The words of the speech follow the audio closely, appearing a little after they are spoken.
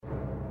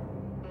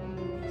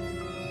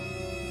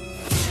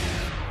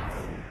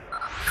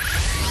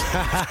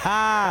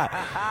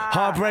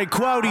Heartbreak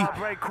QUOTEY.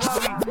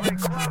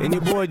 And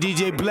your boy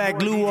DJ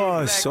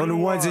BLKLUOS on the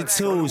ones and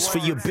twos for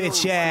your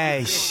bitch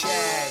ass.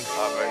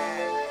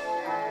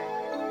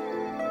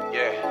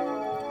 Yeah.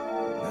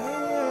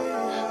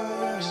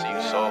 See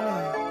you soul.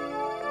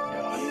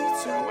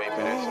 Yeah. Wait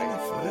for this nigga.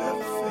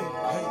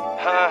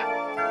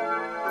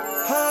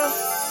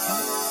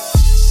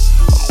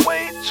 I'm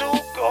way too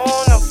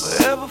gone, I'm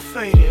forever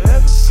faded.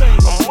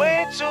 I'm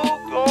way too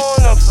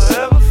gone, I'm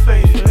forever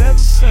faded.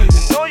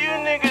 And all you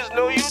niggas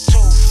know you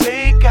too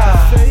fake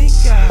out.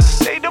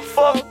 Stay the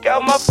fuck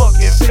out my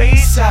fucking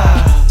face out.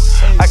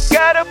 I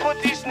gotta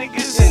put these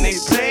niggas in their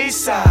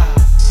place out.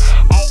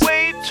 I'm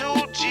way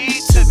too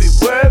G to be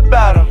worried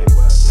about them.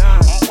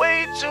 I'm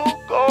way too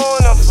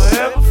gone, I'm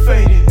forever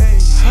faded.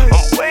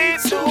 I'm way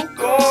too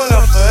gone,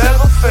 I'm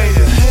forever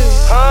faded.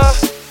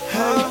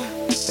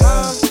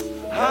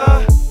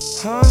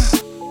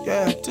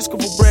 Yeah, just go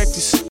for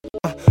breakfast.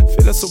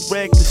 Feeling so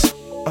reckless.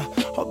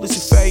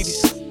 Hopeless and faded.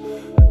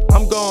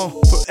 I'm gone,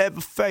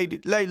 forever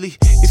faded. Lately,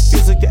 it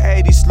feels like the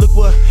 80s. Look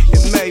what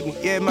it made me.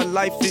 Yeah, my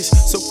life is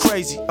so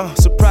crazy.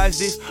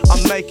 Surprised if I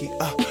make it.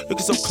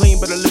 Looking so clean,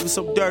 but I living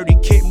so dirty.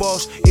 Can't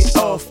wash it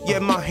off. Yeah,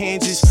 my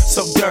hands is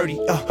so dirty.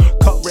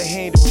 Caught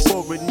red-handed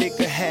before a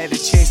nigga had a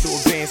chance to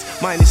advance.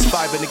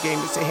 -5 in the game,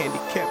 it's a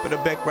handicap. But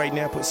I'm back right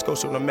now, put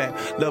Scotia on the map.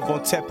 Love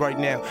on tap right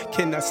now,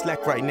 cannot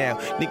slack right now.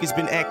 Niggas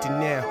been acting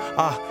now.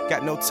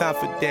 Got no time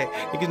for that.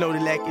 Niggas know they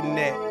lacking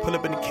that. Pull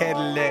up in the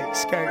Cadillac,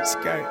 skirt,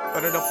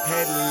 but it don't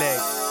Cadillac.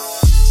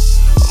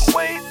 I'm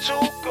way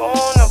too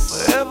gone, I'm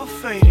forever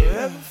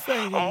faded.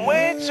 I'm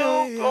way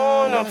too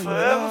gone, I'm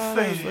forever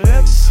faded.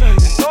 And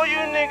all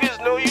you niggas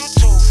know you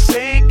too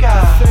fake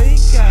out.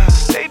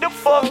 Stay the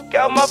fuck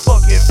out my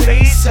fucking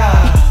face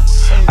out.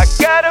 I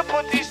gotta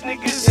put these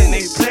niggas in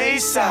their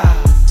place out.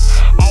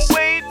 I'm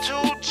way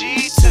too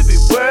G to be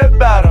worried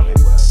about them.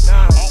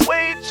 I'm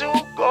way too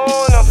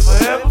gone, I'm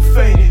forever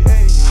faded.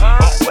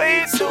 I'm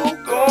way too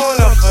gone,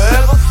 I'm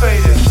forever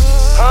faded.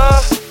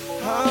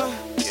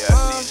 Yeah,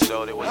 I see you,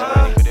 so they wasn't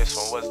ready for this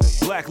one, was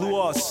they?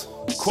 BLKLUOS,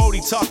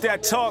 QUOTEY, talk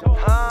that talk.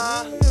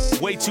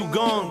 Way too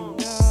gone.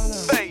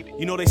 Faded.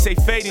 You know they say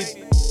faded,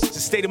 it's a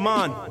state of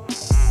mind.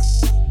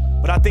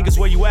 But I think it's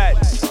where you at.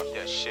 Talk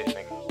that shit,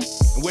 nigga.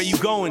 And where you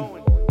going.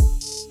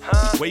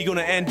 Where you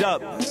gonna end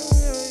up.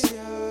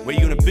 Where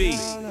you gonna be.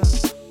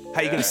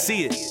 How you gonna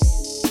see it.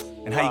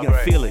 And how you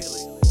gonna feel it.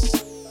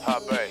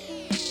 Heartbreak.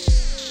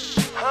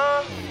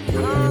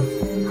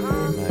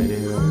 Light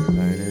it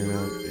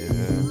up,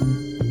 yeah.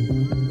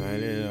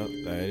 Light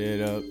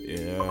it up,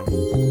 yeah.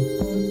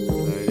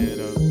 Light it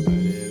up,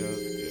 yeah.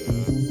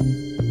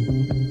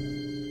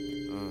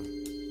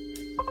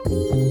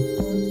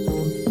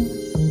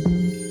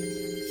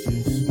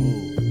 Shit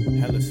smooth,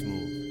 hella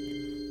smooth.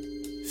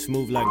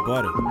 Smooth like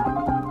butter.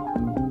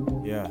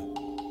 Yeah.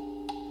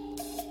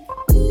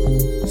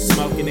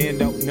 Smoking and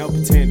don't no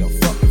pretend.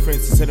 Fucking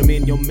friends to set them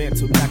in your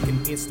mental like an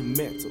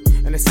instrumental.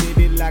 And I said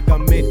it like I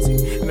meant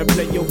it. And I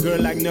play your girl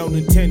like no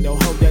Nintendo.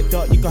 Hold that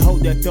thought, you can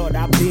hold that thought.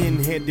 I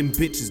been heading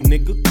bitches,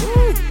 nigga.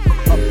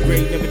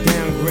 Upgrade, never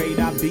downgrade.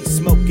 I be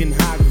smoking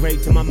high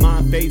grade till my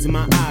mind fades and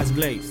my eyes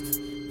glazed.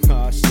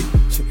 Shit.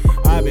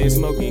 I been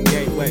smoking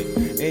gateway.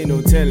 Ain't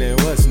no telling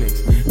what's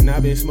next. And I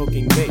been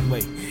smoking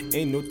gateway.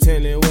 Ain't no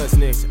telling what's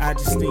next. I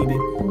just need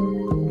it.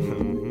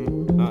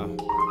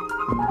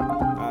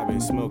 I've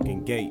been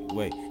smoking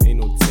gateway. Ain't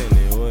no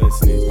telling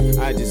what's next.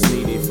 I just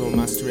need it for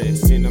my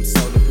stress. And I'm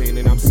so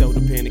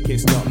dependent, can't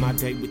start my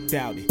day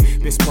without it.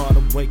 Best part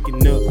of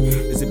waking up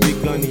is a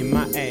big gun in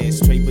my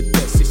ashtray. But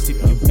that's just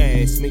if you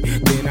ask me.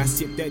 Then I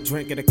sip that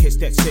drink and I catch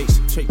that shake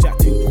straight out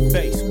to the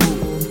face.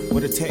 Ooh,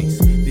 what a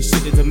taste. This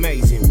shit is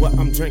amazing. What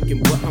I'm drinking,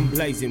 what I'm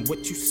blazing.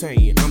 What you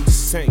saying? I'm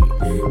just saying.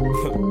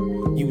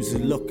 You's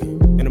looking,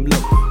 and I'm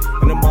looking.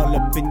 And I'm all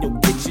up in your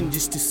kitchen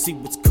just to see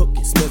what's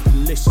cooking. Smells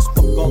delicious,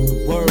 fuck all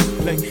the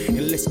wordplay.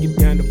 And let's get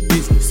down to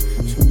business.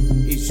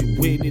 Is you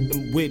with it?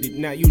 I'm with it.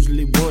 Now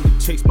usually want to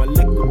chase my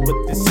liquor, but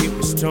this here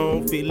is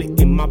strong. Feel it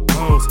in my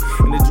bones.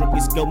 And the drink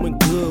is going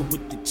good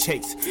with the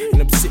chase.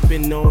 And I'm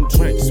sipping on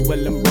drinks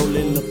while I'm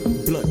rolling up the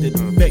blunt to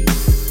the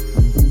face.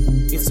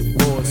 It's a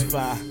forest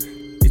fire.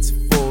 It's a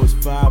forest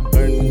fire.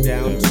 Burning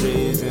down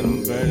trees. And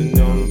I'm burning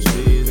on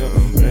trees.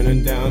 I'm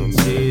burning down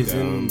trees.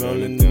 And I'm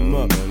rolling them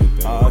up.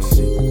 Oh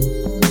shit.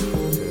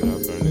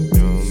 Burn it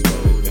down,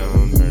 burn it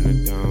down, burn it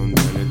down,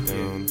 burn it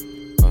down.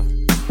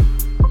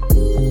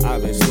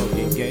 I've been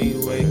smoking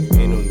gateway,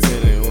 ain't no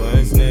telling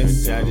what's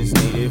next. I just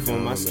need it for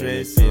my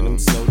stress, and I'm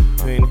so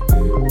dependent.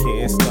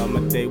 Can't start my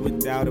day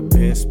without a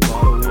best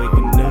part of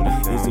waking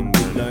up. There's a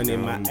big gun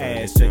in my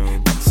ass.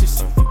 That's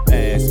just if you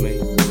ask me.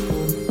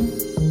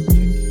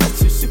 That's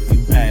just if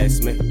you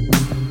ask me.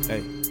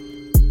 Hey,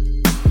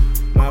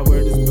 my My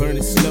word is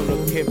burning slow,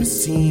 no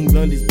kerosene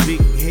on his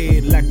big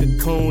head like a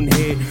cone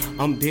head.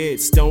 I'm dead,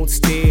 stone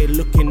stare,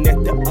 looking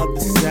at the other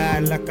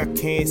side like I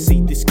can't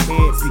see, this can't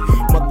be.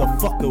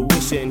 Motherfucker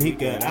wishing he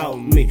could out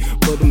me.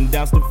 Put him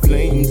douse the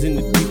flames in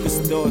the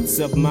deepest thoughts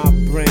of my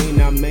brain.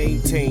 I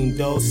maintain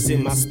those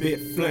in my spit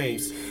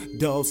flames.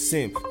 Dull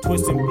sim,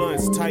 twisting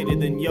blunts tighter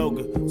than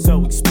yoga.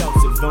 So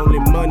explosive, only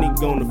money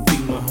gonna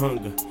feed my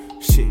hunger.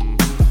 Shit.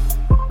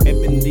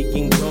 Ebony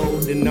and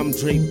gold, and I'm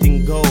draped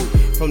in gold.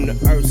 From the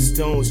earth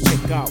stones,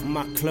 check out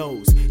my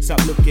clothes.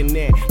 Stop looking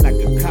at like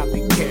a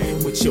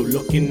copycat. What you're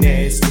looking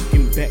at,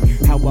 looking back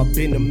how I've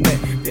been a Mac.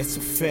 That's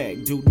a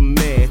fact, do the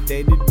math,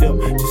 add it up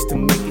just to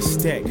make it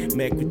stack.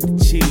 Mac with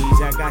the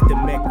cheese, I got the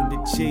Mac with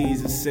the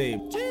cheese. I say,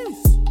 jeez.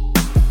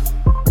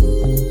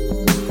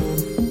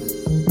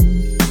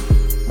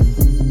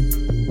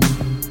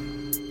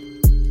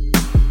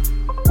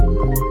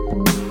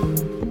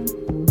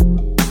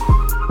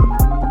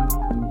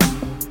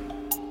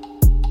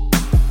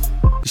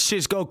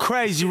 Shit's go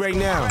crazy right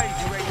now.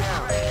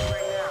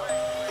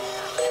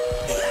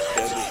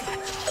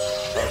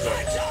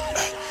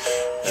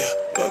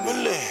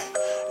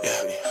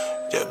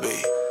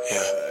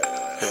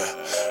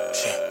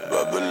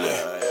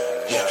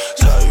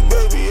 Sorry,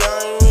 baby, I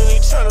ain't really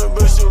tryna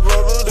burst your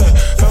bubble there.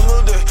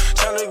 Double that,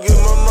 tryna get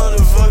my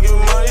motherfucking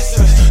money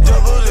sense.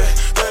 Double that,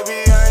 baby,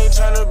 I ain't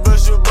tryna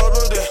burst your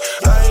bubble there.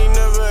 I ain't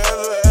never,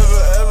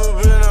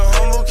 ever been a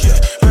humble kid.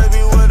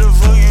 Baby, where the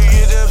fuck you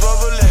get that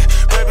bubble at?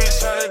 Baby,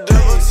 tryna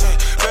double tap.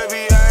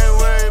 Baby, I ain't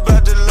worried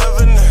about the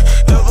loving that.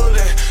 Double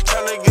that,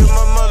 tryna get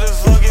my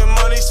motherfucking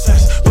money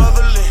sense.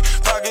 Bubbling,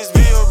 pockets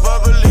be a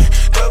bubbling,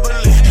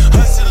 doubling,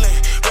 hustling.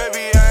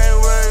 Baby, I ain't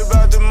worried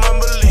about the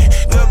mumbling,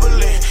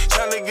 doubling,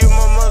 tryna get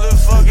my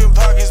motherfucking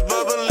pockets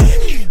bubbling.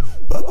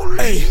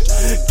 Hey,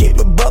 keep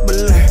it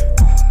bubbling.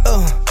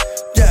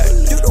 Yeah,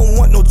 you don't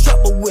want no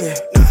trouble with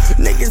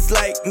niggas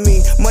like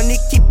me. Money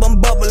keep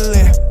on bubbling.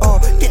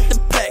 Get the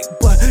pack,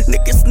 but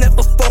niggas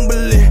never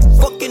fumbling.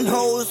 Fucking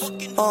hoes,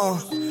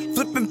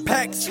 flipping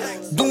packs,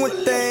 doing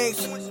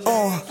things,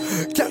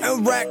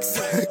 counting racks.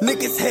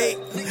 Niggas hate,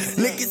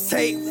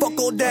 fuck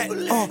all that.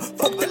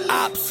 Fuck the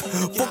ops,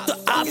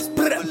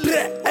 blah,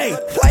 blah. Hey,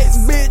 white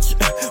bitch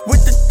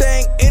with the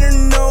thing in her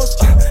nose.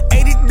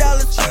 $80,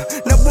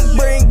 now my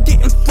brain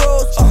getting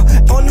froze.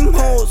 On them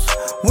hoes,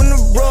 wanna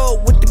roll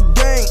with the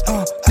gang.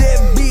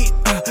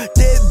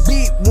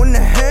 Deadbeat, wanna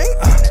hang.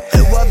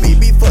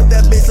 NYBB, fuck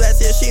that bitch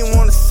last year, she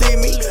wanna see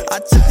me. I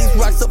took these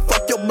rocks up,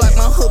 fuck your block,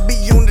 my hood be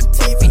on the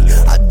TV.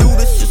 I do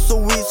this shit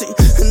so easy,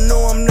 and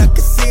no, I'm not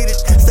conceited.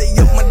 Stay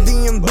up my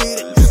D and beat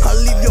it, I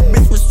leave your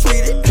bitch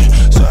mistreated.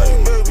 Sorry,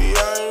 baby, I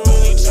ain't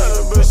really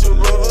tryna burst your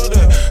bubble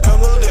there.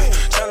 Humble that,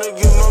 tryna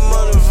get my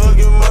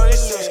motherfucking money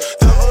sense.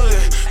 Double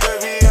that,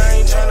 baby,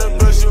 I ain't tryna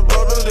burst your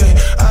bubble there.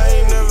 I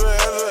ain't never,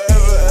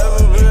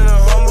 ever been a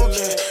humble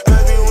kid.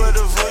 Baby, where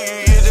the fuck you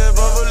get that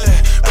bubble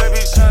at?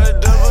 Baby, tryna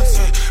double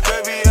tap.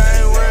 Baby, I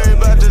ain't worried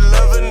about the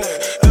loving that.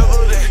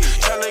 Double that,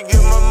 tryna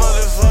get my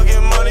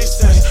motherfucking money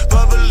sense.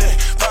 Bubbling,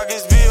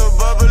 pockets be a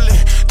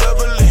bubbling,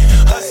 doubling,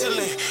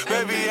 hustling.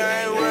 Baby,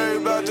 I ain't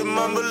worried about the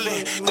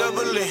mumbling,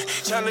 doubling,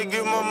 tryna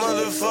get my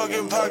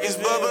motherfucking pockets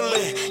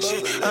bubbling.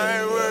 Shit,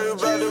 I ain't worried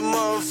about the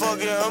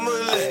motherfucking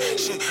humbling.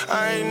 Shit, I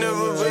ain't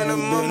never been a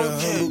mama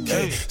kid.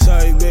 Hey,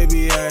 sorry,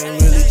 baby, I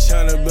ain't really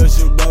tryna burst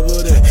your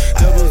bubble there.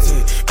 Double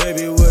tap,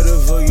 baby, where the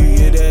fuck you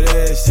get that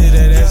ass? Shit,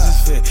 that ass is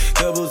fit.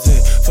 Double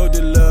tap, fuck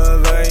the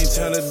love, I ain't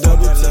tryna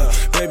double tap.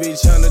 Baby,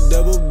 tryna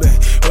double back.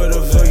 Where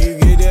the fuck you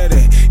get that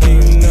at?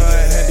 And you know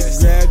I had to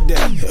grab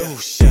that. Oh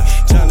shit,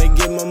 tryna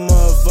get my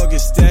motherfucking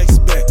stacks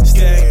back.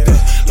 Stack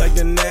back like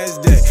the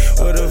NASDAQ.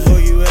 Where the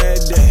fuck you had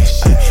that?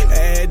 Shit,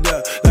 add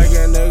up like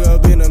a nigga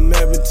up in a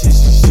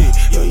mathematician. Shit,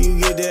 yo, you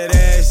get that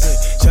ass in.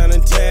 Tryna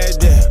tag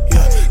that.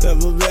 Yeah,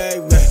 double back,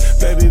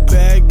 baby,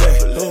 back.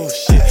 Oh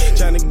shit,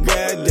 tryna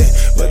grab that.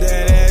 But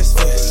that ass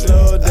fat,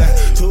 slow down,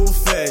 too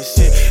fast.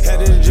 Shit, had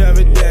to drive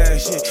it down.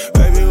 Shit,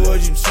 baby,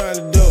 what you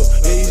tryna do?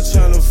 Yeah, you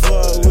tryna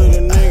fuck with a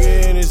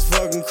nigga and his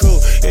fucking crew.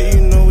 Yeah,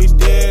 you know we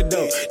dead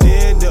though.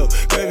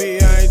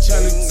 Baby, I ain't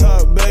tryna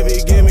talk,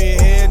 baby, give me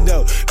a head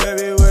though.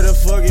 Baby, where the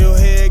fuck your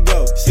head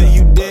go? Say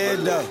you dead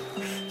though.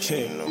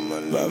 Shit,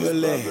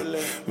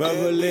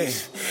 bubbling.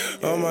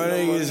 All my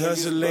niggas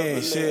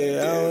hustling. Shit,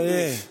 out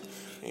there.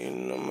 You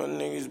know my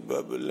niggas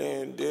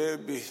bubbling,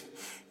 deadbeat.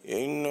 Yeah,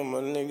 you know my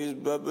niggas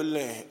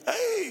bubbling.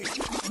 Hey.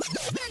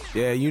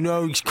 Yeah, you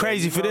know he's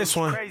crazy for this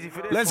one.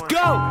 Let's go.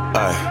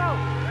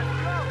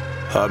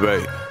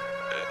 Heartbreak.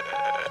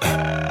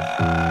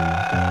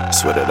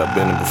 Swear that I've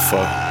been in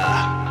before.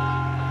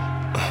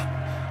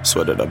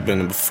 Swear that I've been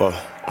in before.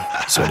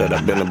 Swear that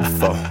I've been in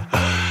before.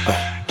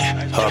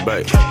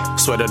 Heartbreak.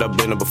 Swear that I've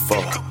been in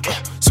before.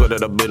 Swear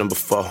that I've been in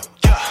before.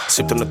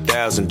 Sipped on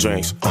 1,000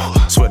 drinks.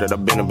 Swear that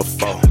I've been in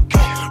before.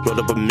 Rolled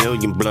up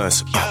 1,000,000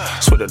 blunts.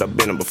 Swear that I've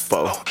been in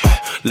before.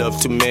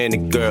 Love too many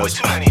girls.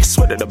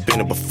 Swear that I've been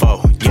in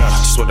before. Yeah,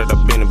 swear that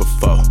I've been in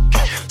before.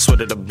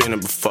 Swear that I've been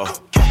it before.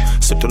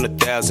 Sipped on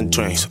 1,000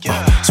 drinks.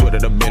 Swear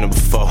that I've been it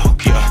before.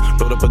 Yeah,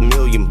 rolled up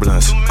 1,000,000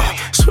 blunts.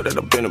 Swear that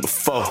I've been it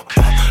before.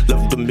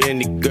 Loved them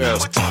many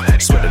girls.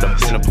 Swear that I've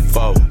been it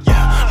before.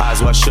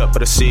 Eyes wide shut,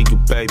 but I see you,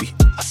 baby.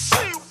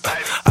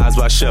 Eyes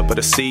wide shut, but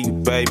I see you,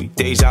 baby.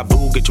 Deja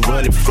vu, get you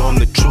running from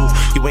the truth.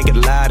 You ain't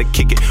gonna lie to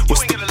kick it.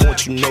 What's the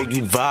point? You know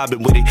you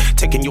vibing with it.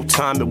 Taking your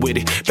time with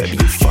it. Baby,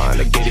 you fine,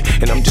 I get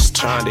it. And I'm just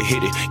trying to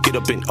hit it. Get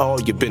up in all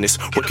your business.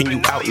 Working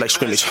you out like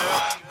scrimmage.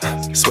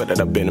 Swear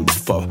that I've been it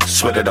before.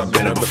 Swear that I've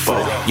been it before.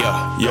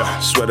 Yeah, yeah.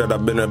 Swear that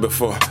I've been it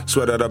before.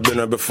 Swear that I've been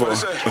it before.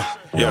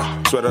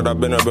 Yeah, swear that I've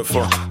been it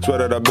before. Swear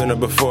that I've been it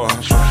before.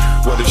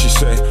 What did she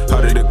say?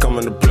 How did it come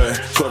into play?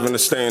 Swerving to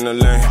stay in the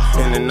lane.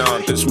 In and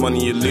out, this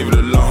money, you leave it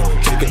alone.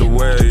 Take it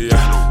away,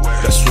 yeah.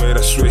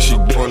 That's way, she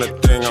doing a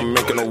thing. I'm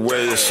making a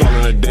way. It's all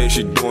in the day,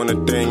 she doing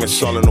a thing.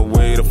 It's all in the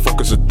way. The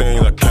fuck is a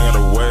thing, like can't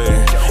get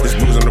away. It's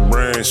booze in the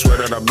brain. Swear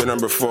that I've been there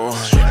before.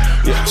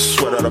 Yeah,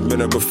 swear that I've been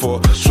there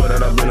before. Swear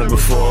that I've been there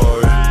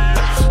before.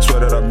 Yeah. Swear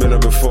that I've been there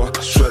before.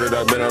 Swear that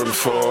I've been there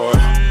before.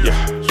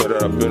 Yeah, swear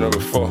that I've been there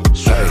before.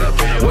 Hey,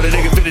 what a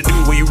nigga finna do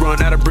when you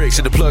run out of bricks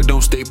and the plug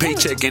don't stay?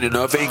 Paycheck ain't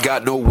enough, ain't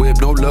got no whip,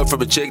 no love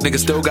from a chick. Nigga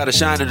still gotta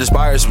shine and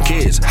inspire some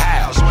kids.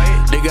 How?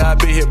 Nigga, I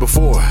been here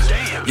before.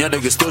 Young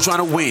nigga still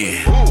tryna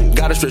win.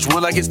 Gotta stretch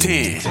one like it's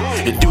 10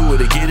 and do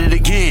it again and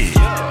again.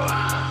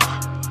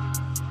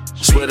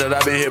 Swear that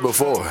I've been here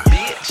before.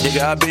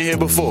 Nigga, I've been here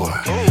before.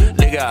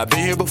 Nigga, I've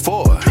been here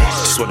before.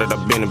 Swear that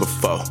I've been here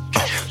before.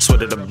 Swear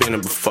that I've been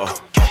here before.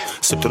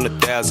 Sipped on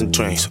 1,000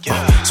 drinks.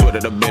 Swear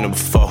that I've been here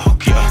before.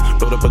 Yeah,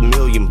 rolled up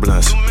 1,000,000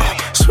 blunts.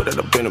 Swear that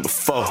I've been here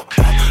before.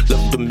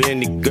 Loved them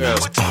many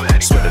girls.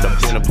 Swear that I've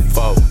been here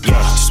before.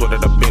 Yeah, swear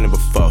that I've been here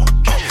before.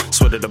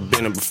 Swear that I've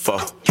been here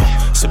before.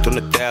 Sipped on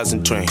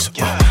 1,000 drinks.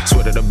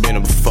 Swear that I've been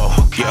here before.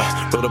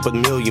 Yeah, rolled up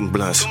 1,000,000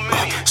 blunts.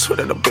 Swear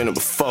that I've been here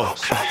before.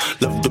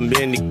 Loved them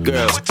many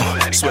girls.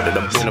 Swear that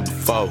I've been here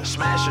before.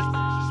 Smash it,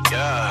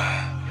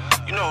 yeah.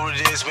 You know what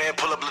it is, man.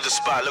 Pull up to the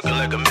spot looking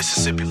like a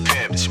Mississippi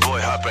pimp. It's your boy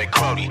Heartbreak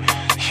QUOTEY.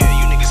 Yeah,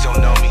 you niggas don't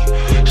know me.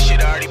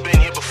 Shit, I already been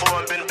here before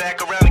and been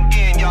back around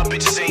again. Y'all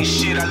bitches ain't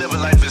shit. I live a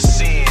life of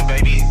sin,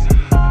 baby.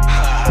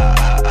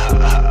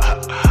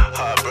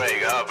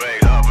 Heartbreak,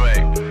 heartbreak,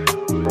 heartbreak.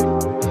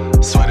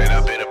 Swear that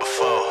I've been here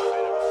before.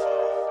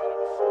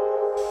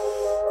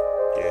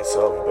 Yeah, it's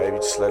over, baby.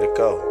 Just let it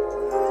go.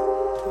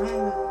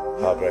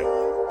 Heartbreak,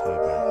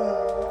 heartbreak,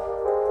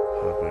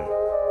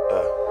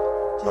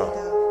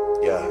 heartbreak.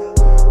 Yeah,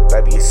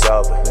 baby, it's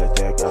over. Let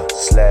that go.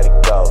 Just let it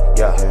go.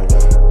 Yeah,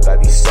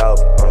 baby, it's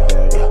over.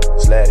 Yeah,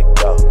 just let it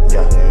go.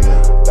 Yeah,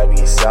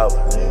 baby, it's over.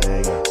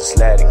 Just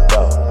let it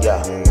go.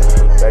 Yeah,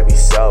 baby,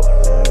 it's over.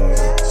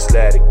 Just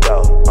let it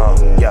go.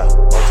 Yeah,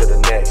 on to the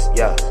next.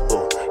 Yeah,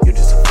 ooh, you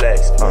just a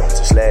flex.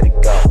 Just let it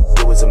go.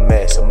 It was a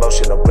mess,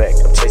 emotional wreck.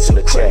 I'm chasing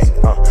the check.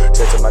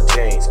 Touching my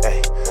jeans.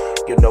 Ayy.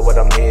 You know what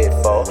I'm here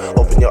for.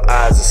 Open your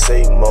eyes and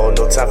see more.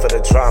 No time for the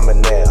drama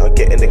now. I'm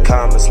getting the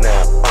comments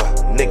now.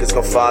 Niggas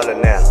gon' follow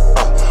now.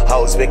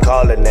 Hoes been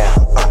calling now.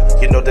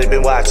 You know they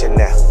been watching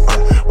now.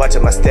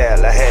 Watching my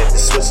style, I had to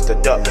switch the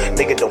duck.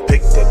 Nigga don't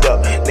pick that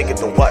up. Nigga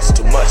don't watch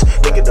too much.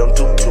 Nigga don't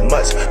do too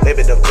much.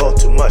 Baby don't call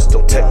too much.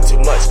 Don't take too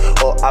much.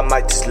 Or I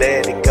might just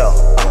let it go.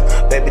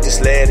 Baby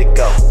just let it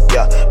go.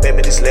 Yeah,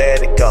 baby just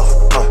let it go.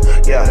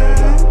 Yeah.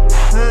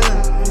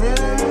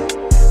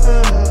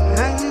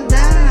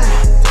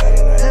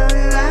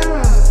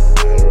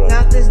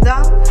 This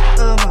dog,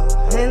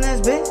 in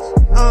this bitch,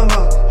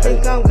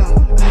 think I'm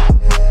gone.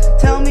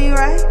 Tell me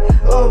right,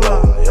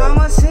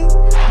 I'ma sing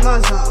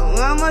my song,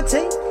 I'ma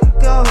take,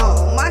 go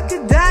home. I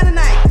could die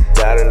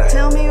tonight.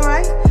 Tell me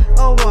right,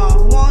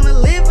 wanna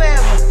live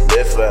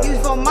forever. Use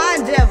for my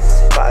devils.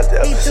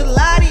 Hate to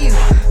lie to you.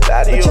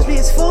 But trust me,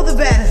 it's for the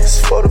better.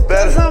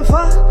 Cause I'm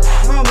far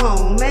from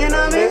home, man,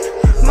 I'm in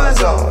my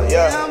zone.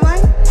 Yeah, I'm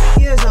like,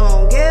 years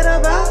on, get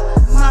about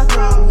my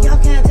throne. Y'all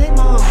can't take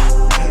my home.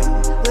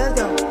 Let's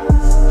go.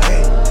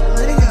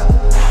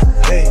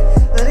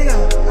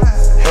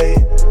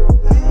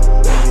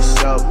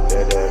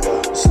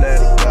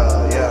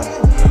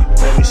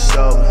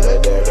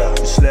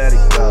 Just let it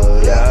go,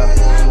 yeah.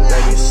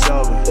 Baby, it's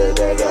over.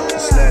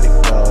 Just let it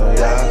go,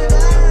 yeah.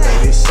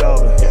 Baby, it's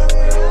over.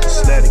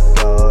 Just let it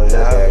go,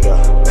 yeah.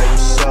 Baby,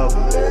 it's over.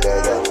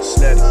 Just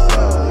let it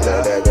go,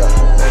 yeah.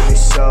 Baby,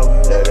 it's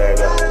over.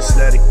 Just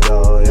let it go,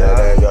 yeah.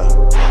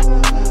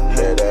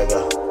 Let it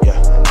go, yeah.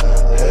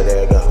 Let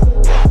it go, yeah.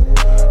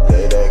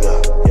 Let it go,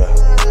 yeah.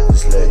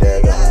 Just let that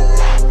go.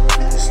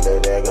 Just let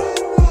that go.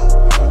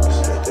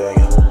 Just let that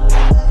go.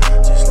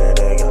 Just let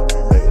that go.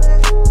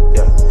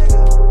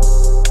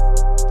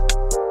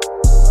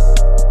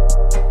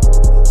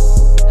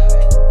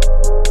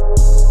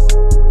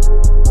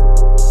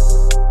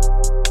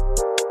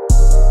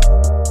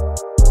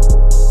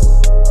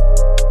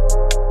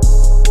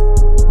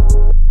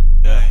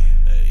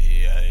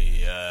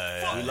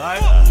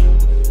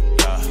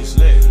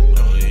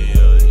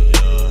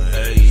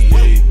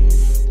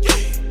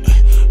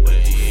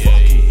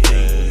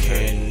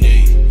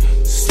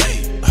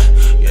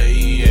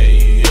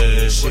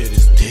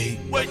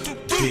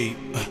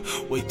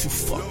 way too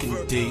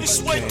fucking deep.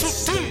 It's way too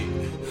deep.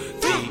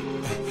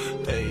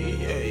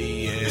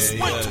 It's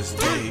way too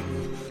deep.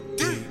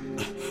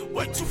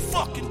 Way too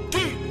fucking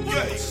deep.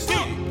 Yeah, it's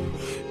deep.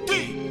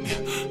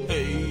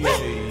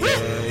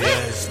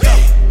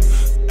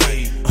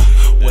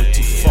 Way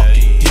too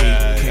fucking deep,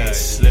 can't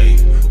sleep.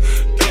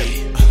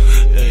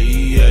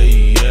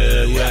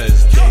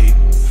 It's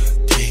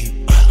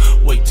deep.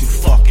 Way too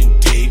fucking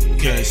deep,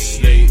 can't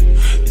sleep.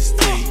 It's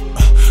deep.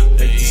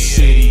 Let the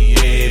city,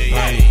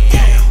 burn it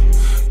down.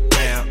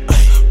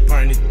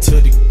 Burn it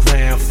to the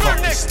ground, fuck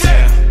this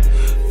town.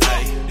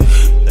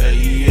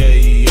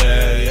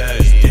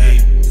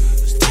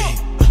 It's deep.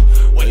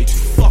 Way too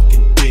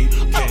fucking deep,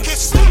 can't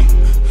sleep.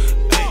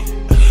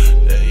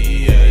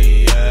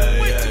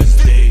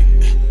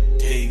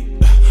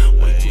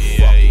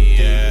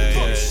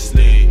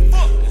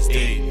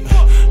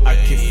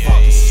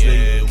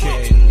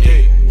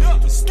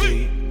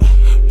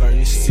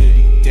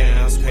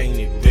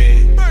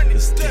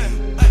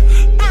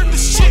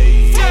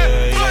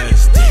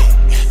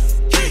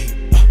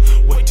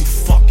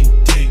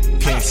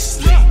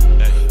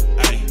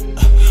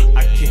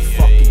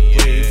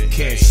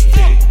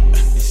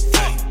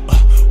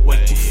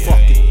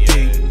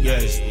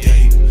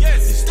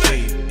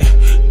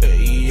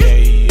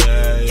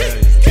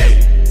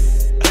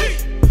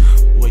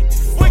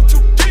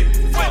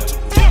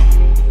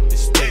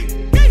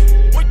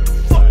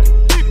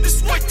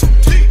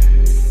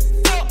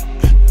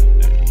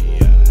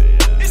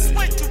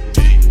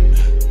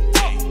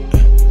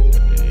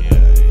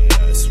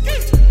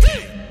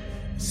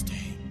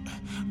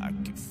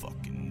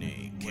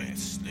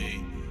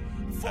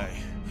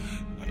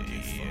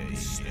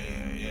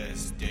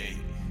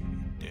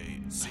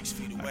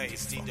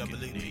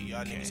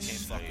 Y'all niggas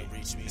can't fucking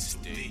reach me. It's too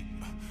deep.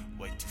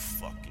 Way too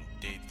fucking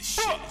deep. This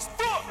shit is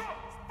deep.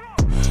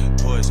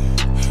 Poison,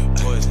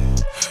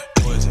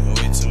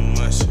 way too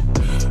much.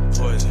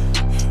 Poison,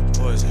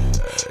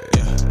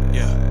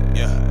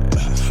 yeah.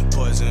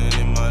 Poison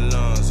in my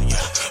lungs,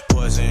 yeah.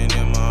 Poison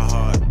in my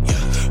heart,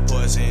 yeah.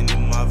 Poison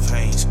in my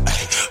veins,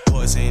 ay.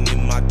 Poison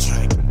in my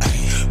drink,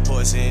 ay.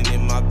 Poison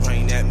in my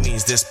brain, that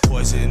means there's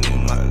poison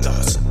in my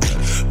thoughts,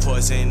 ay.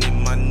 Poison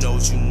in my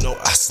nose, you know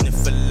I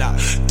sniff a lot.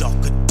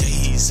 Darker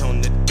days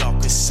on the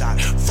darker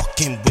side.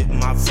 Fucking with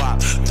my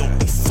vibe, don't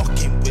be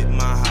fucking with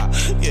my high.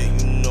 Yeah,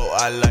 you know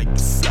I like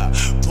to fly.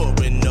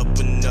 Pouring up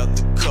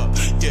another cup,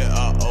 yeah,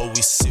 I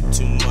always sip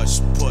too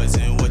much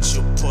poison. What's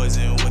your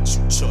poison? What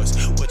you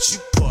choice? What you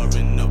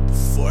pouring up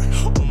for?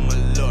 Oh my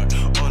lord,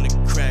 on a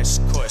crash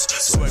course.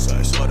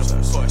 Swerving, but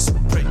of course,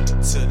 pray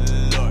to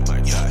the Lord, my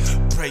God.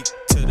 Pray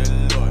to the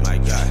Lord, my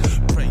God.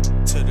 Pray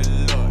to the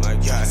Lord, my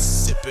God.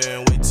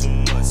 Sipping way too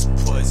much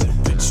poison,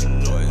 bitch, you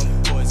know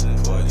I'm poison.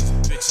 All these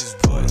bitches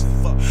poison,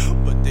 fuck,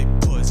 but they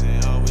poison.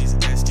 Always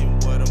asking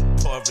what I'm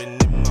pouring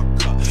in my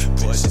cup.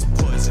 Bitches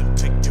poison,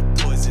 pick your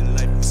poison.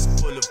 Life is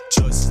full of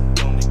choices,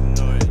 don't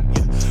ignore it,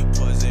 yeah.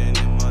 Poison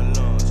in my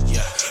lungs,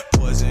 yeah.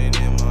 Poison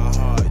in my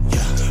heart,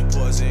 yeah.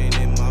 Poison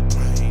in my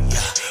brain,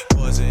 yeah.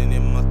 Poison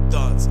in my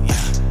thoughts,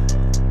 yeah.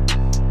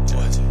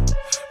 Poison.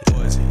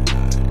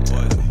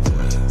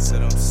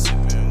 Said I'm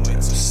sipping way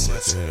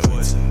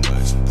too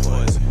much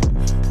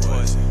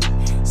poison.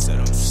 Said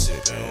I'm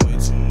sipping way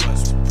too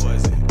much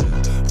poison.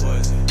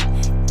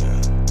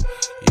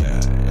 Yeah.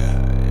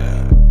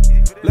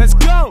 Let's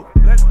go.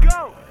 This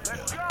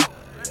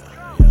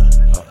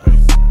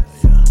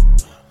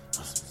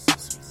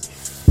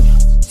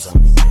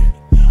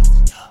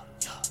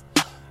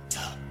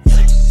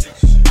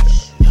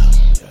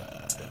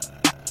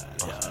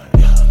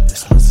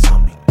my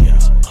zombie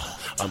dance.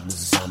 I'm the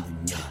zombie,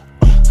 yeah.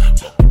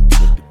 Walking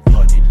to the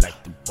party like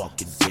the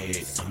walking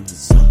dead. I'm the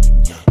zombie,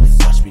 yeah.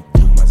 Watch me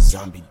do my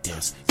zombie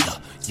dance,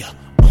 yeah.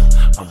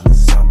 I'm the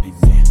zombie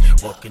man.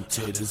 Walking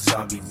to the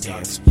zombie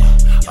dance,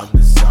 yeah. I'm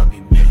the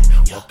zombie man.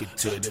 Walking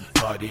to the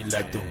party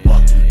like the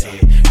walking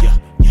dead, yeah.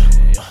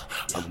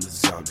 I'm the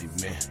zombie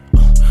man.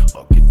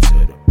 Walking to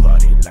the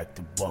party like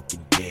the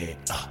walking dead,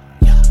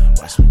 yeah.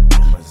 Watch me do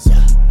my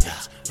zombie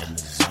dance. I'm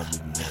the zombie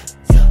man,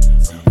 yeah.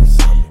 I'm the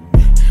zombie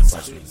man.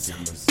 Watch me do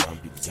my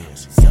zombie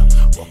dance, yeah.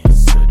 Walking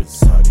to the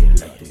party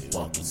like the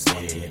walking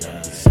dead.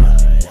 I'm the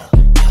zombie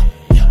walking dead,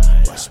 yeah.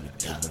 Watch me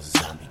do my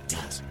zombie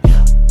dance,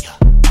 yeah.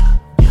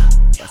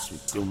 Watch me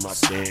do my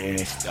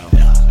dance,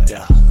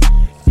 yeah.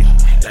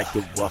 Like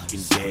the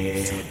walking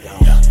dead,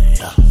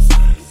 yeah.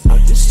 I'm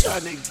just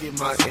trying to get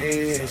my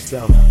hands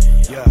down,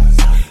 yeah.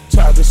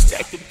 Try to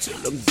stack them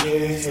till I'm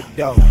dead,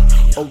 though.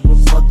 Over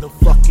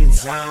motherfucking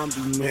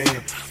zombie,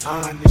 man.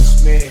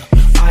 Honest, man.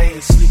 I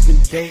ain't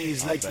sleeping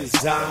days like the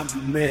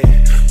zombie,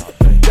 man.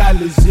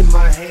 Dollars in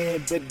my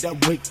hand, better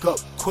wake up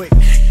quick.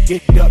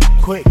 Get up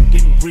quick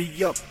and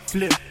re-up,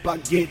 flip, I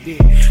get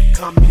it.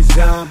 Call me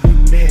zombie,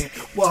 man.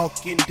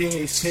 Walking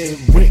dead, said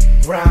Rick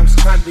Grimes.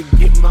 Trying to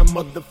get my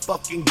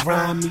motherfucking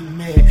grimy,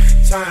 man.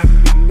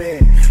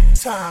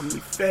 Timely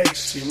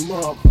fashion.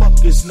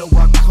 Motherfuckers know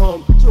I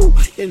come through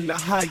in the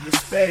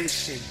highest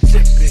fashion.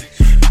 Tipping,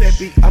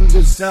 baby, I'm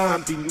the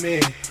zombie,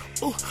 man.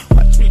 Ooh,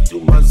 watch me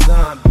do my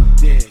zombie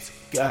dance.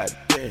 God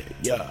damn,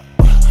 yeah.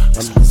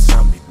 I'm the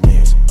zombie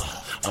man.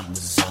 I'm the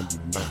zombie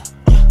man.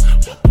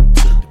 Walking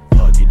to the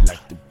party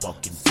like the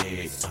Walking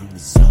Dead. I'm the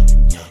zombie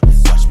man.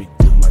 Watch me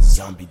do my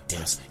zombie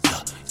dance.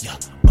 Yeah.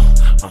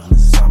 I'm the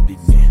zombie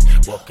man.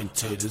 Walking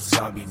to the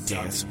zombie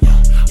dance.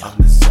 I'm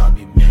the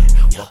zombie man.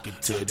 Walking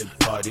to the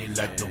party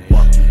like the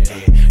Walking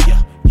Dead.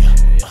 Yeah.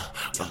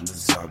 I'm the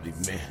zombie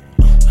man.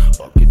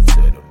 Walking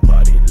to the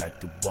party like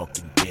the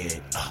Walking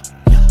Dead.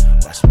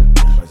 Watch me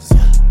do my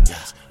zombie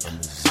dance. I'm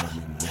the zombie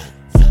man.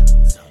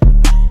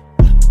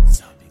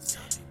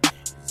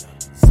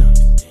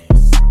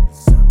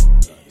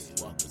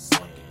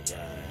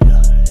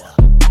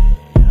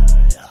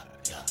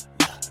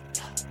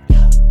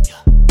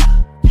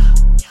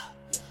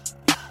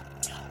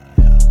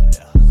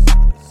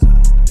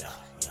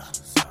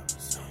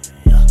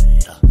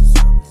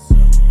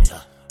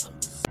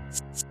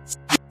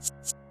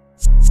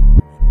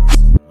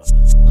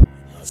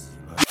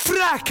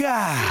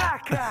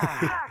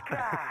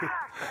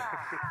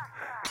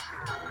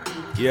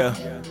 Yeah.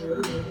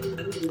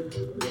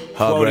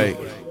 Heartbreak.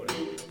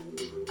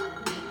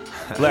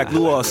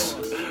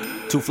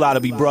 BLKLUOS. Too fly to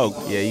be broke.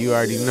 Yeah, you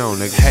already know,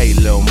 nigga. Hey,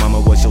 lil' mama,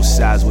 what's your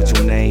size? What's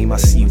your name? I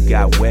see you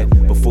got wet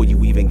before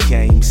you even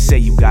came. Say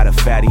you got a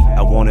fatty,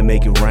 I wanna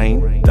make it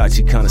rain. Thought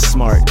you kinda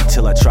smart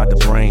until I tried to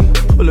brain.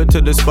 Pull up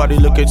to the spotty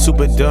looking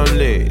super dumb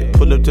lit.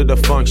 Pull up to the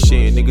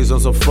function, niggas on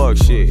some fuck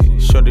shit.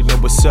 Shorty know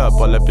what's up,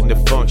 all up in the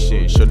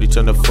function. Shorty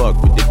tryna fuck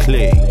with the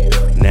clique.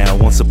 Now,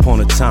 once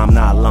upon a time,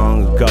 not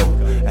long ago,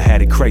 I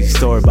had a crazy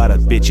story about a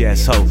bitch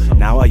ass hoe.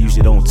 Now I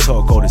usually don't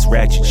talk all this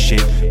ratchet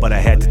shit, but I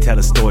had to tell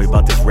a story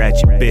about this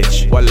ratchet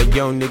bitch. While a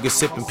young nigga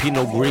sippin'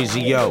 Pinot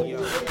Grigio,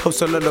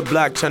 postin' on the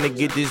block tryna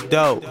get this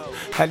dough.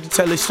 Had to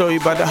tell a story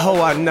about the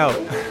hoe I know.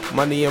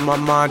 Money in my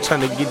mind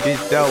tryna get this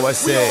dough. I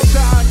said,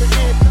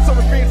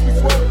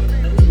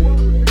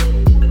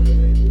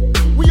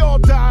 we all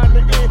die in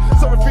the end,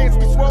 so revenge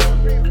we swole.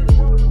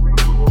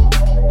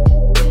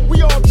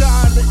 We all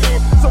die in the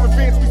end, so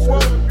revenge we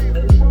swole.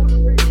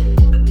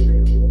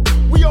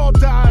 We all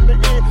die in the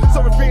end,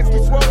 so revenge we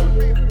swole.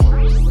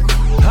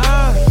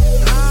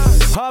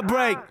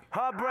 Heartbreak.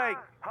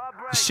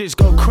 This shit's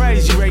go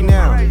crazy right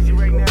now.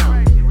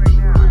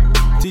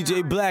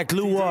 DJ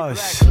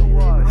BLKLUOS.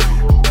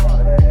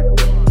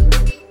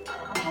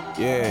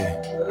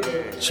 Yeah.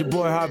 It's your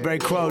boy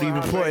Heartbreak QUOTEY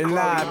reporting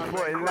live.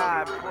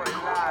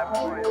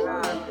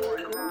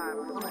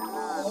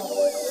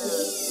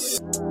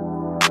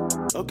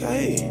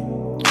 Okay.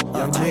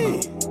 Young G.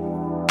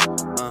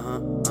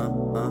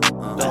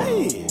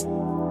 Hey.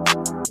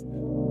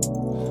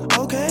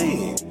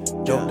 Okay.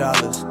 Joe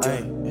Dollars,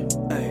 hey.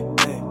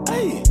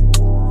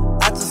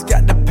 I just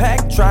got the pack,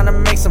 tryna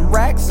make some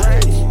racks.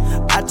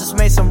 I just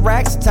made some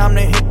racks, time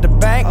to hit the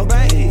bank.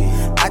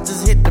 I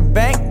just hit the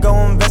bank, go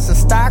invest in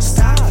stocks.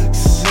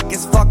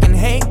 Niggas fucking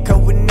hate, cause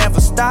we never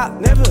stop.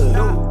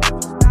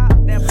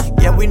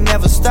 Yeah, we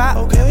never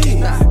stop.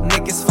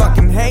 Niggas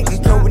fucking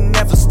hating, cause we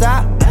never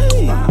stop.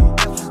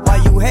 Why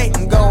you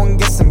hating, go and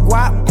get some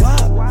guap.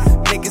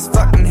 Niggas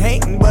fucking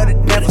hating, but it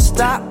never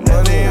stop.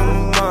 Money in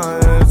my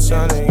mind,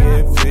 tryna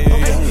get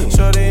paid.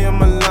 Shorty in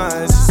my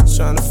lines, just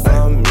tryna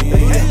find me.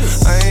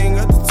 I ain't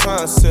got the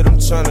time, said I'm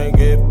tryna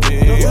get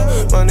paid.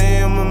 Money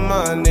in my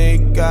mind, they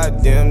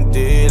goddamn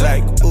dead.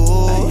 Like,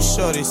 ooh,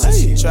 shorty said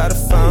she try to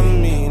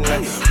find me.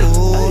 Like,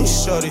 ooh,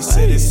 shorty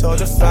said it's hard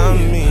to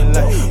find me.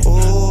 Like,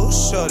 ooh,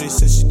 shorty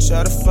said she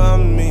try to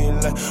find me.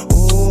 Like,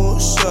 ooh,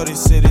 shorty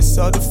said it's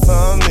hard to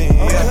find me.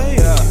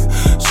 Yeah.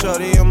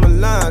 Shorty on my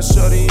line,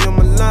 shorty on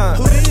my line.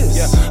 Who this?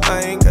 Yeah,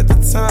 I ain't got the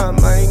time,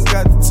 I ain't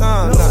got the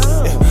time.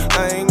 Nah, yeah,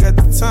 I ain't got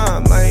the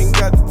time, I ain't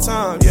got the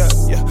time. Yeah.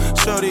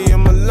 Shorty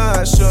on my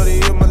line,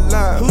 shorty on my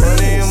line.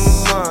 Money on my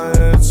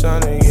mind,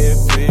 tryna get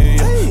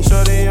paid.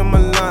 Shorty on my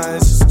line,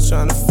 just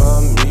tryna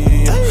find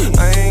me.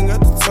 I ain't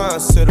got the time,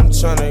 said I'm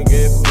tryna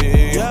get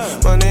paid.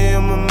 Money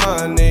on my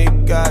mind, they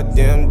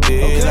goddamn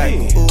dead.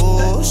 Like,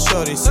 ooh,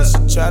 shorty said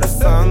she try to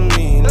find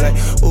me. Like,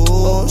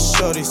 ooh,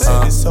 shorty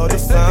said it's hard to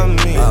find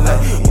me.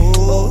 Like,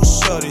 ooh,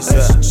 shorty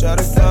said she try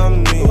to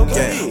find me.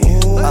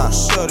 Ooh,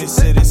 shorty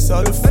said it's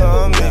hard to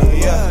find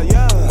me.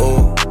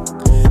 Ooh,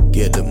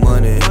 get the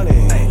money.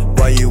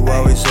 Why you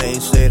always saying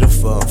stay the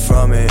fuck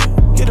from it?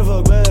 Get the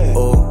fuck back.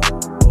 Ooh,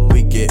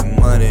 we getting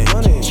money.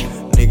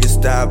 Niggas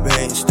stop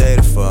hating, stay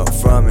the fuck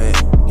from it.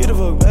 Get the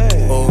fuck back.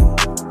 Ooh,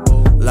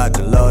 like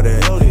the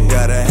loaded.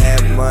 Gotta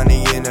have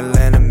money in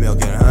Atlanta,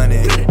 milk and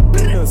honey.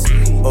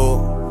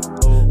 Ooh,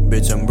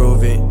 bitch, I'm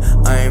groovy.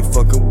 I ain't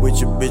fucking with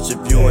you, bitch,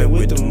 if you ain't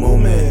with the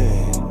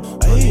movement.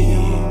 Ayy,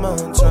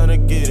 I'm tryna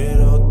get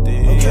it all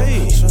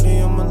day. Shorty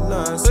on my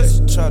line, said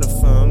she try to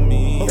find me.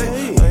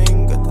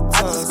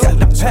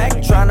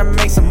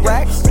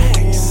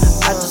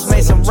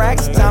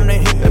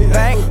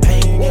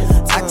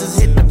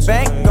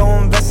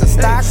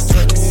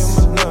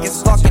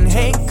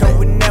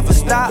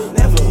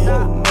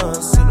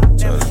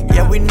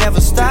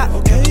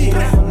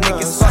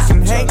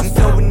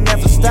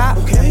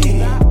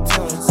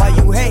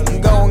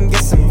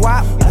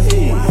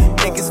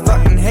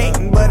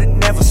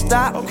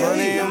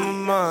 my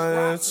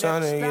mind,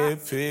 tryna get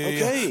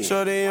paid.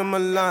 Shorty in my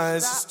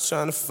lines, just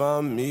tryna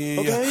find me.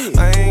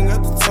 I ain't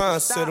got the time,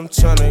 said I'm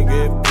tryna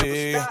get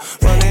paid.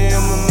 Money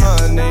in my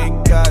mind, they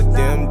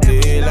goddamn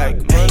day. Like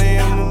money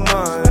in my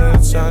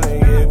mind, tryna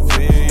get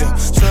paid.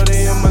 Shorty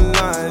in my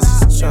lines,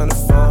 just tryna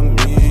find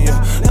me.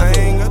 I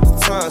ain't got the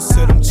time,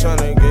 said I'm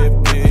tryna get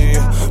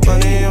paid.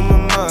 Money in my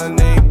mind,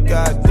 they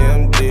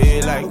goddamn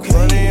day. Like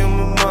money in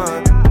my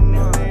mind,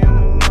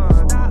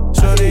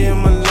 shorty in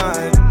my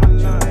line.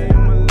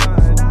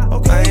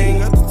 I ain't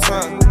got the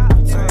time.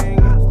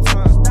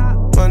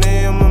 Money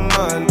in my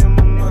mind.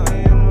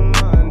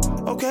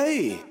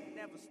 Okay.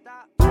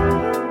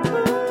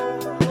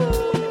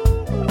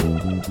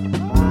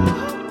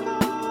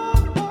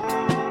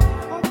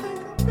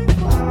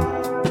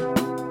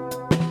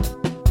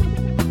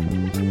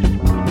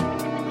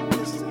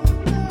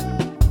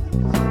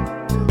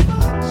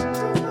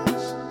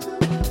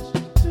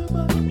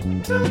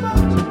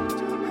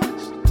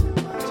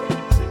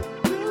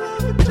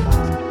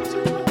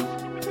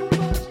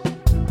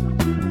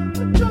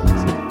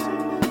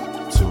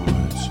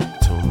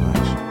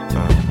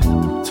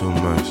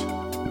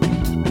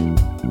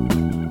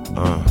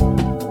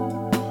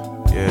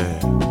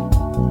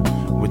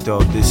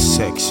 All this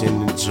sex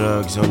and the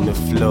drugs on the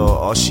floor,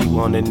 all she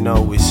wanna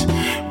know is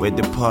where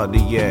the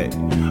party at.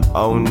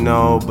 Oh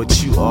no,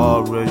 but you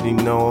already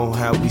know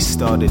how we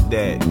started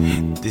that.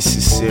 This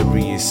is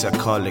serious, I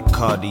call it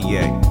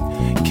cardiac.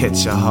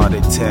 Catch a heart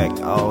attack,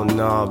 oh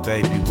no,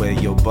 baby, where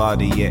your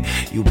body at?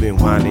 You been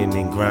whining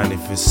and grinding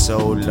for so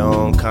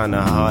long,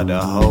 kinda hard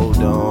to hold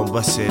on.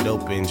 Bust it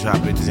open,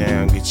 drop it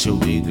down, get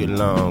your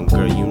eagle on.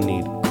 Girl, you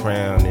need a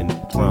crown and a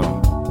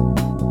throne.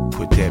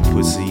 Put that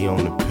pussy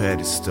on the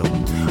pedestal.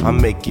 I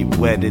make it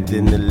wetter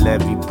than the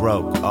levee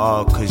broke.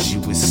 All cause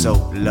you was so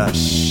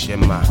lush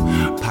and my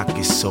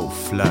pockets so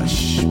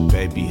flush.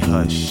 Baby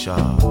hush,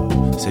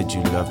 said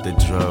you love the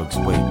drugs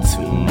way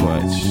too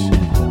much.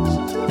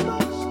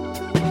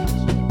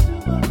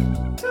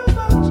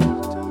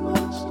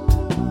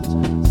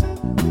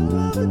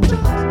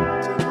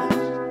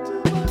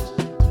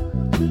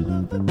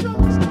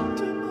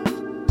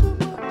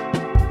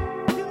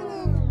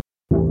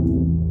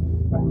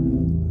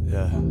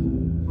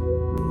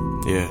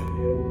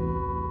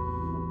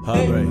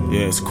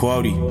 Yeah, it's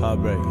QUOTEY.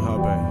 Heartbreak.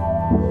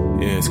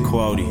 Yeah, it's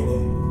QUOTEY.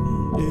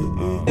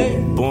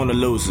 Born a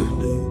loser.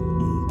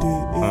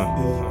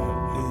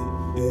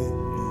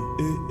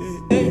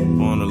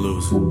 Born a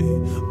loser.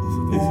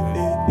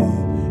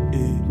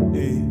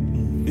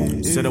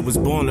 Said I was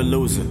born a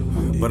loser,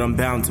 but I'm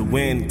bound to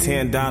win.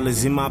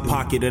 $10 in my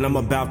pocket and I'm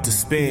about to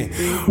spend.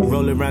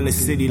 Rolling around the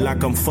city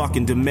like I'm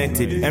fucking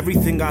demented.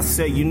 Everything I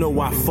say, you know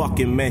I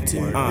fucking meant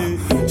it.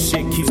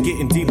 Shit keeps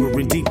getting deeper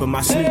and deeper. My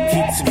sleep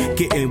keeps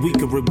getting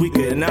weaker and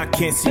weaker, and I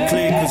can't see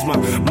clear cause my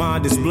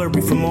mind is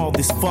blurry from all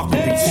this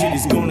fuckery. Shit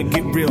is gonna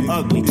get real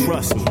ugly,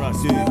 trust me.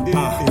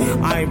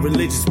 I ain't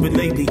religious, but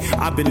lately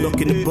I've been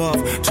looking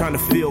above, trying to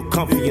feel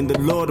comfy in the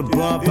Lord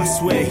above. I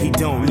swear he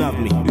don't love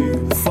me.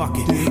 Fuck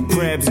it,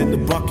 crabs in the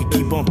bucket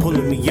keep on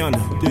pulling me under.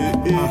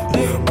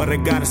 But I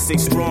gotta stay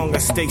strong, I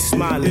stay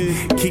smiling.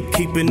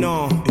 Keeping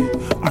on,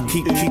 I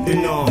keep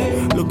keeping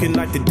on. Looking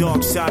like the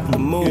dark side of the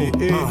moon.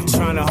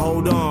 Trying to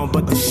hold on,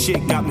 but the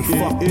shit got me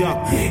fucked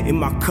up in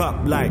my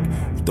cup. Like,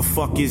 what the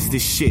fuck is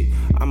this shit?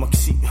 I'ma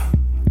see.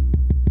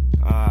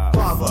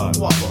 Fuck.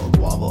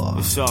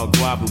 It's all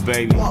guava,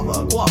 baby.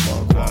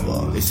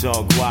 It's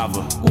all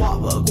guava.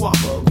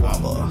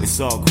 It's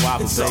all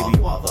guava, baby.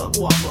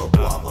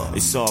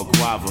 It's all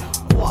guava.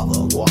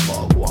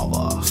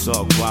 It's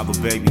all guava,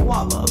 baby.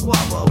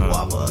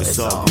 It's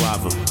all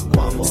guava.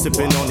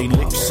 Sipping on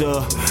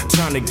elixir,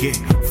 trying to get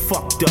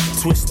fucked up,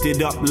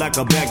 twisted up like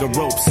a bag of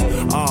ropes.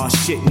 Aw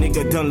shit,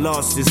 nigga done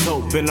lost his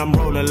hope, and I'm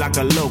rolling like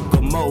a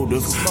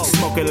locomotive,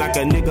 smoking like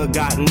a nigga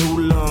got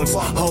new lungs.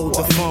 Hold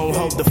the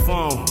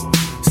phone.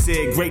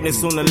 Said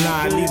greatness on the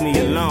line, leave me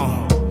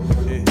alone.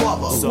 It's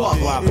all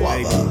guava,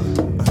 baby.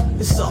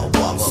 It's all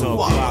guava. It's all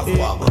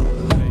guava.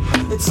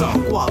 It's all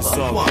guava. It's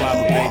all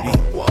guava, baby.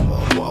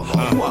 It's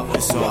all guava.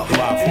 It's all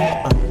guava.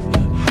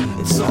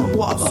 It's all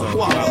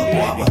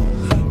guava.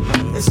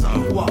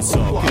 It's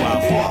all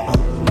guava.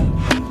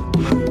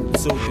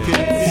 It's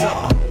okay. It's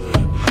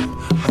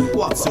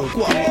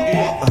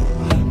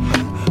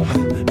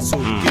okay. It's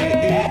okay.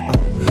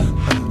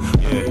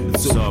 Yeah,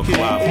 it's all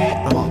guava.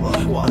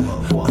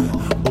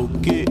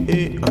 Okay.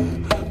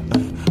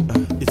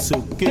 It's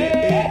okay.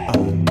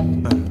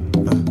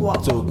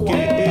 It's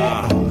okay.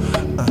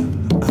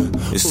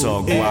 It's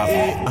all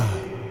guava.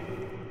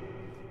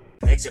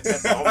 Extra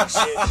pepper on my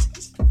shit.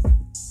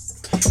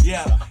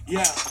 Yo,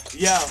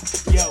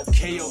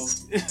 KO.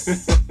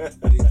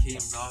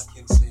 Kim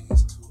Larkin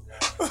sings too.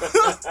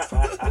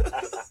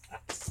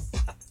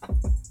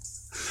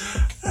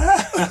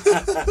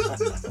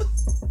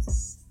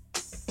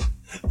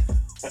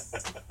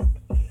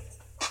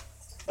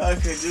 I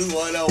could do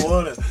what I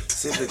wanna.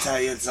 Sip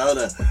Italian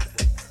soda.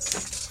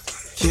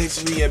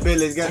 Catch me at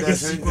Billy's got that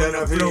thing that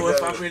I feel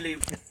if I really.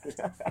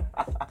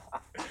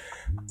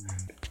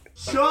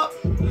 sharp.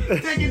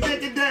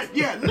 That.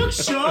 Yeah, look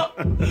sharp.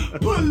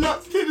 Pull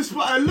up to the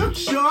spot and look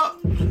sharp.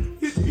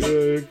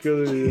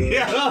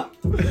 Yeah.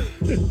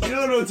 You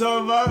know what I'm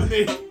talking about?